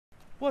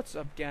What's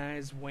up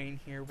guys, Wayne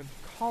here with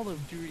Call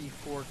of Duty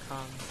 4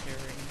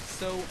 commentary.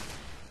 So,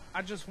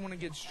 I just want to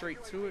get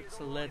straight to it,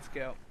 so let's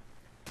go.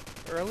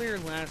 Earlier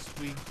last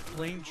week,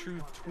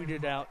 BlameTruth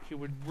tweeted out he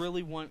would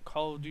really want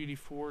Call of Duty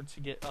 4 to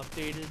get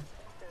updated,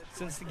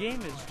 since the game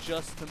is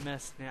just a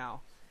mess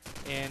now.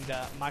 And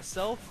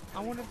myself, I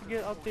wanted to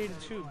get updated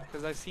too,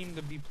 because I seem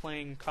to be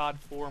playing COD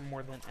 4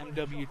 more than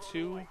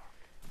MW2,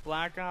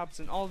 Black Ops,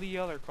 and all the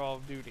other Call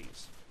of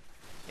Duties.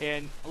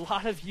 And a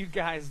lot of you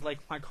guys like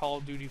my Call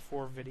of Duty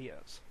 4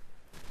 videos.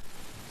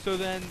 So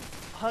then,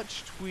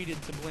 Hutch tweeted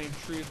to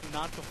BlameTruth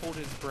not to hold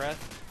his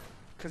breath,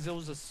 because there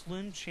was a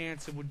slim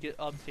chance it would get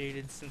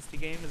updated since the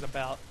game is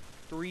about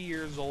 3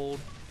 years old.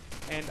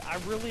 And I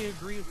really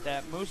agree with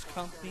that. Most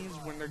companies,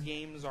 when their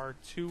games are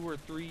 2 or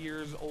 3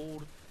 years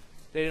old,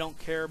 they don't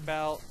care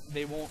about,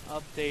 they won't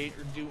update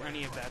or do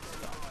any of that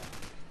stuff.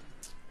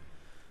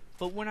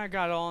 But when I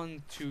got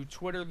on to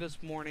Twitter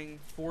this morning,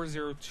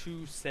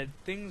 402 said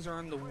things are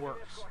in the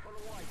works.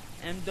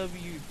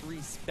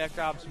 MW3 Spec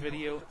Ops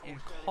video and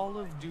Call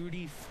of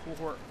Duty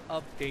 4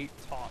 update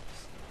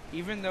talks.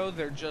 Even though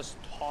they're just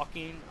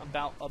talking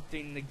about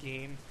updating the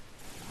game,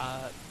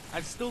 I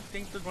still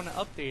think they're going to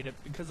update it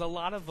because a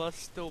lot of us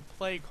still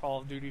play Call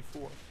of Duty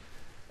 4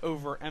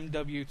 over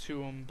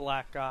MW2 and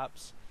Black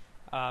Ops.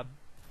 I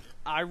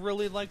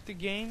really like the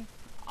game.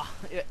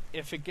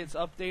 If it gets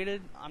updated,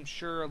 I'm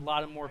sure a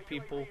lot of more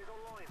people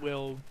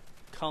will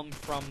come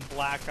from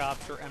Black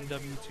Ops or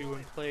MW2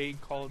 and play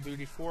Call of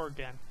Duty 4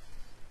 again.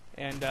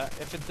 And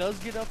if it does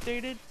get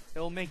updated,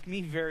 it'll make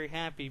me very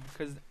happy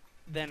because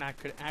then I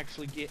could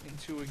actually get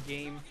into a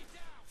game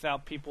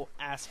without people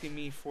asking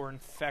me for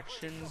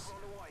infections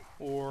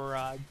or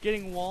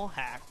getting wall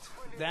hacked.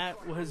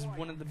 That was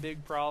one of the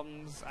big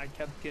problems. I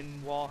kept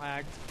getting wall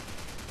hacked,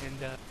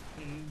 and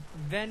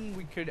then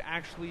we could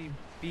actually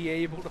be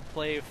able to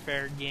play a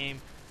fair game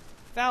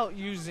without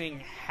using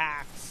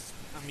hacks.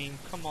 I mean,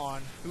 come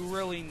on, who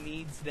really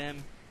needs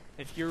them?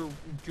 If you're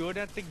good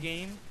at the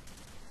game,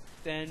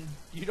 then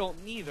you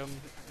don't need them.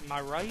 Am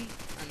I right?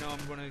 I know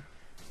I'm gonna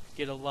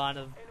get a lot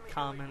of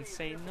comments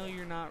saying, no,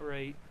 you're not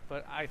right,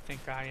 but I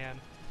think I am.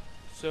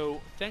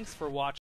 So, thanks for watching.